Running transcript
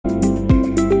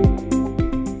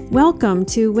Welcome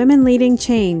to Women Leading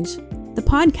Change, the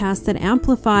podcast that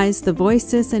amplifies the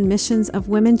voices and missions of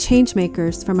women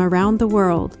changemakers from around the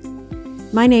world.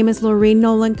 My name is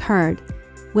Nowlan-Card,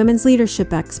 women's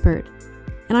leadership expert,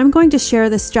 and I'm going to share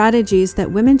the strategies that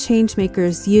women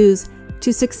changemakers use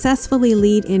to successfully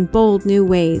lead in bold new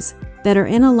ways that are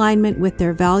in alignment with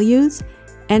their values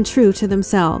and true to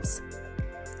themselves.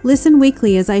 Listen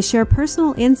weekly as I share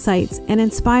personal insights and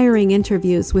inspiring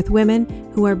interviews with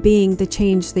women who are being the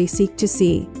change they seek to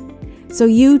see, so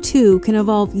you too can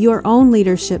evolve your own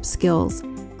leadership skills,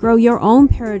 grow your own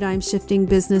paradigm-shifting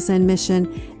business and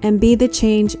mission, and be the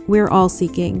change we're all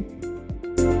seeking.